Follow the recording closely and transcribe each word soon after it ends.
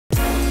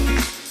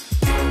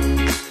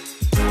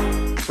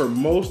for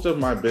most of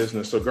my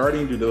business, so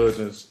Guardian Due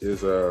Diligence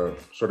is a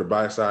sort of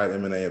buy-side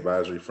M&A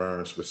advisory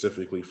firm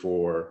specifically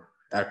for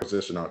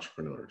acquisition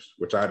entrepreneurs,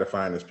 which I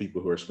define as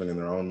people who are spending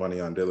their own money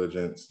on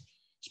diligence,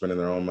 spending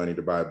their own money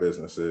to buy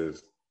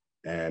businesses,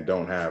 and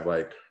don't have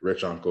like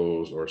rich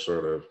uncles or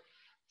sort of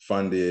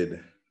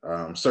funded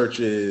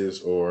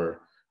searches or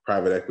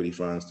private equity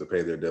funds to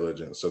pay their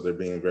diligence. So they're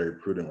being very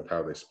prudent with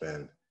how they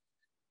spend.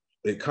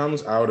 It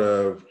comes out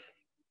of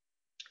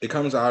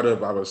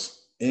I was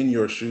in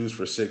your shoes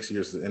for 6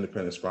 years as an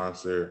independent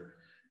sponsor.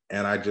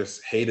 And I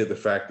just hated the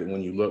fact that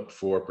when you look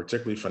for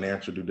particularly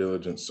financial due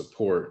diligence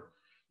support,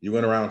 you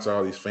went around to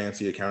all these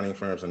fancy accounting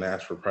firms and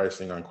asked for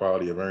pricing on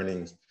quality of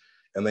earnings.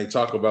 And they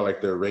talk about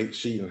like their rate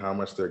sheet and how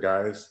much their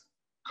guys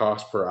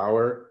cost per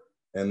hour,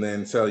 and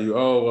then tell you,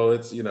 oh, well,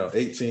 it's,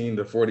 $18,000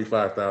 to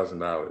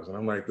 $45,000. And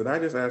I'm like, did I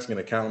just ask an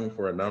accountant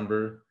for a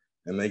number?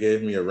 And they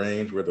gave me a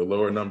range where the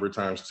lower number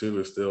times 2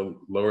 is still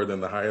lower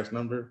than the highest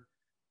number.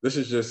 This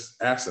is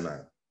just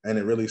asinine. And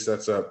it really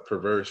sets up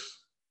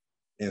perverse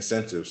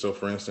incentives. So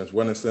for instance,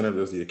 what incentive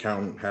does the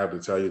accountant have to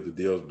tell you the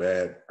deal's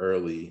bad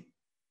early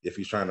if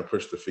he's trying to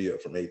push the fee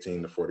up from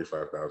 18 to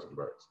 45,000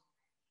 bucks?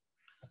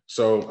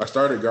 So I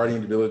started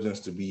Guardian Due Diligence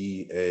to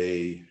be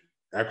a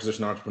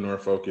acquisition entrepreneur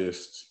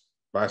focused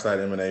buy-side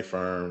M&A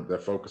firm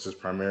that focuses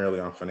primarily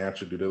on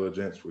financial due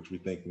diligence, which we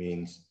think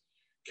means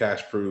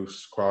cash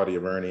proofs, quality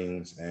of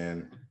earnings,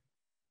 and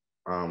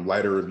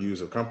lighter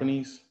reviews of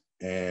companies.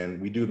 And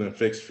we do them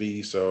fixed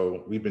fees.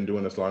 So we've been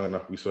doing this long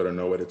enough, we sort of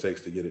know what it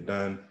takes to get it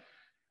done.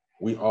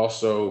 We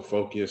also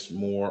focus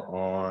more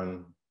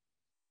on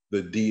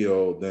the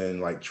deal than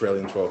like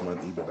trailing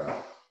 12-month EBITDA.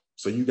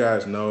 So you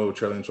guys know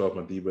trailing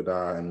 12-month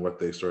EBITDA and what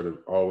they sort of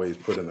always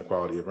put in the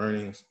quality of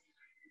earnings.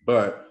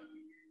 But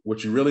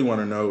what you really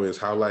want to know is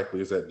how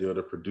likely is that deal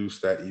to produce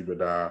that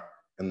EBITDA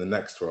in the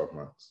next 12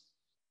 months?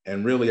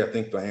 And really, I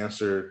think the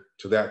answer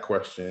to that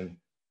question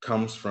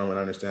comes from an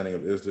understanding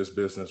of, is this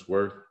business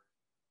worth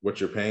what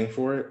you're paying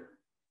for it?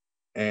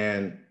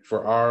 And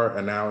for our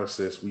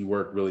analysis, we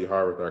work really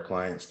hard with our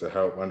clients to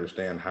help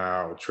understand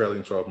how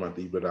trailing 12-month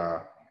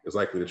EBITDA is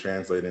likely to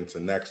translate into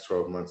next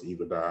 12 months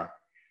EBITDA,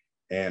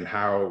 and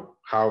how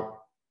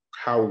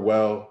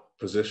well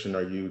positioned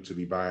are you to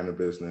be buying a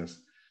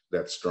business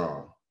that's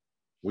strong.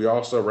 We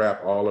also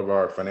wrap all of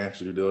our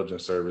financial due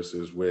diligence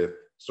services with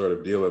sort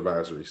of deal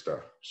advisory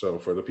stuff. So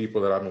for the people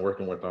that I've been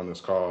working with on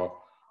this call,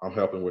 I'm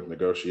helping with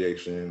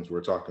negotiations. We're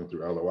talking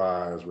through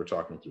LOIs, we're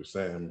talking through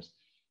SIMs,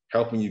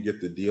 helping you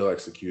get the deal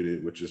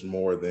executed, which is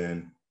more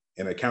than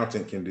an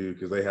accountant can do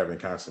because they haven't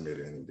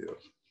consummated any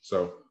deals.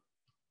 So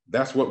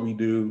that's what we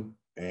do.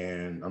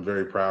 And I'm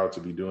very proud to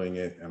be doing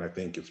it. And I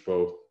think it's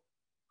both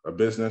a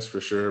business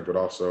for sure, but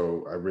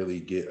also I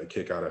really get a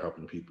kick out of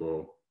helping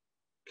people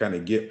kind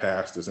of get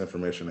past this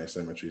information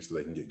asymmetry so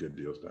they can get good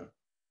deals done.